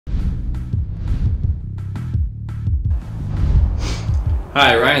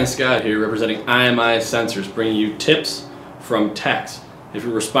Hi, Ryan Scott here representing IMI Sensors, bringing you tips from techs. If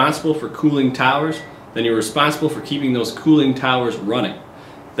you're responsible for cooling towers, then you're responsible for keeping those cooling towers running.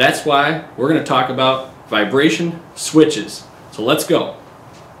 That's why we're going to talk about vibration switches. So let's go.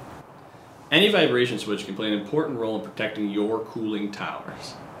 Any vibration switch can play an important role in protecting your cooling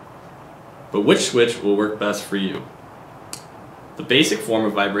towers. But which switch will work best for you? The basic form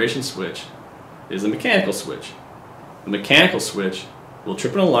of vibration switch is the mechanical switch. The mechanical switch will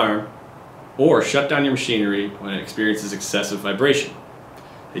trip an alarm or shut down your machinery when it experiences excessive vibration.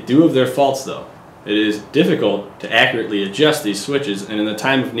 They do have their faults though. It is difficult to accurately adjust these switches, and in the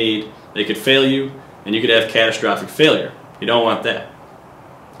time of need they could fail you and you could have catastrophic failure. You don't want that.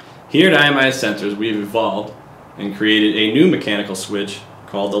 Here at IMI Sensors we've evolved and created a new mechanical switch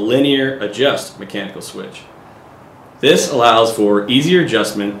called the linear adjust mechanical switch. This allows for easier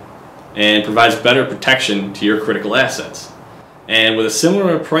adjustment and provides better protection to your critical assets. And with a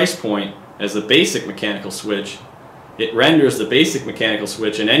similar price point as the basic mechanical switch, it renders the basic mechanical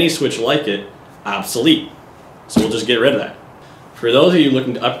switch and any switch like it obsolete. So we'll just get rid of that. For those of you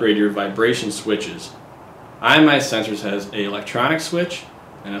looking to upgrade your vibration switches, IMI Sensors has an electronic switch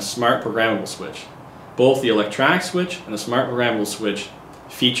and a smart programmable switch. Both the electronic switch and the smart programmable switch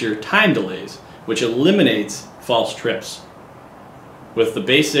feature time delays, which eliminates false trips. With the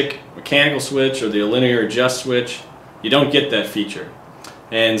basic mechanical switch or the linear adjust switch, you don't get that feature.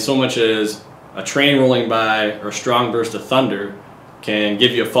 And so much as a train rolling by or a strong burst of thunder can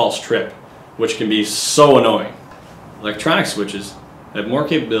give you a false trip, which can be so annoying. Electronic switches have more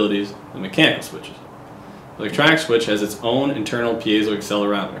capabilities than mechanical switches. The electronic switch has its own internal piezo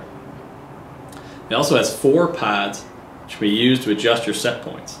accelerometer. It also has 4 pods which can be used to adjust your set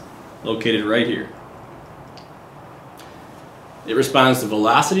points, located right here. It responds to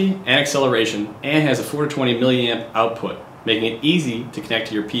velocity and acceleration and has a 420 milliamp output, making it easy to connect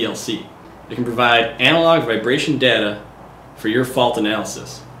to your PLC. It can provide analog vibration data for your fault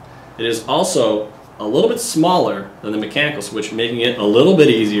analysis. It is also a little bit smaller than the mechanical switch, making it a little bit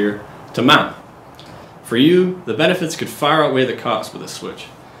easier to mount. For you, the benefits could far outweigh the cost with this switch.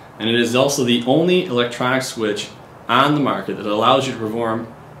 And it is also the only electronic switch on the market that allows you to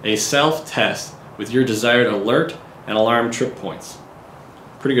perform a self-test with your desired alert and alarm trip points.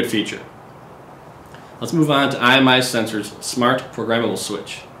 Pretty good feature. Let's move on to IMI Sensors Smart Programmable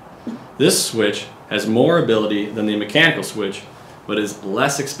Switch. This switch has more ability than the mechanical switch, but is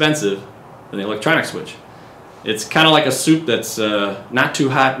less expensive than the electronic switch. It's kind of like a soup that's not too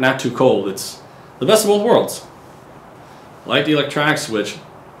hot, not too cold. It's the best of both worlds. Like the electronic switch,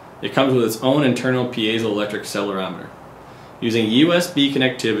 it comes with its own internal piezoelectric accelerometer. Using USB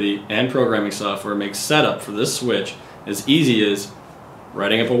connectivity and programming software makes setup for this switch as easy as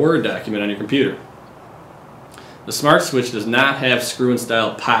writing up a Word document on your computer. The smart switch does not have screw-in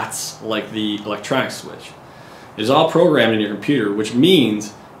style pots like the electronic switch. It is all programmed in your computer, which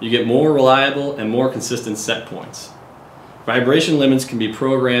means you get more reliable and more consistent set points. Vibration limits can be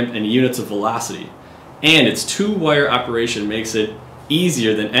programmed in units of velocity, and its 2-wire operation makes it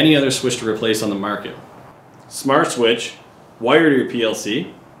easier than any other switch to replace on the market. Smart switch, wire to your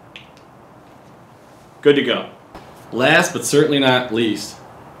PLC, good to go. Last but certainly not least,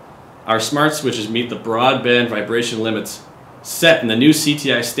 our smart switches meet the broadband vibration limits set in the new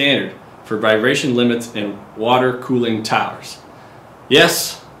CTI standard for vibration limits in water cooling towers.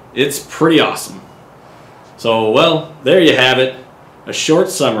 Yes, it's pretty awesome. So, well, there you have it, a short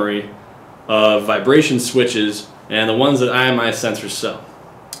summary of vibration switches and the ones that IMI Sensors sell.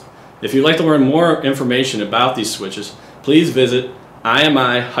 If you'd like to learn more information about these switches, please visit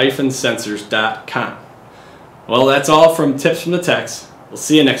imi-sensors.com. Well, that's all from Tips from the Techs. We'll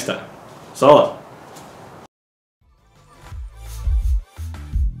see you next time. So long.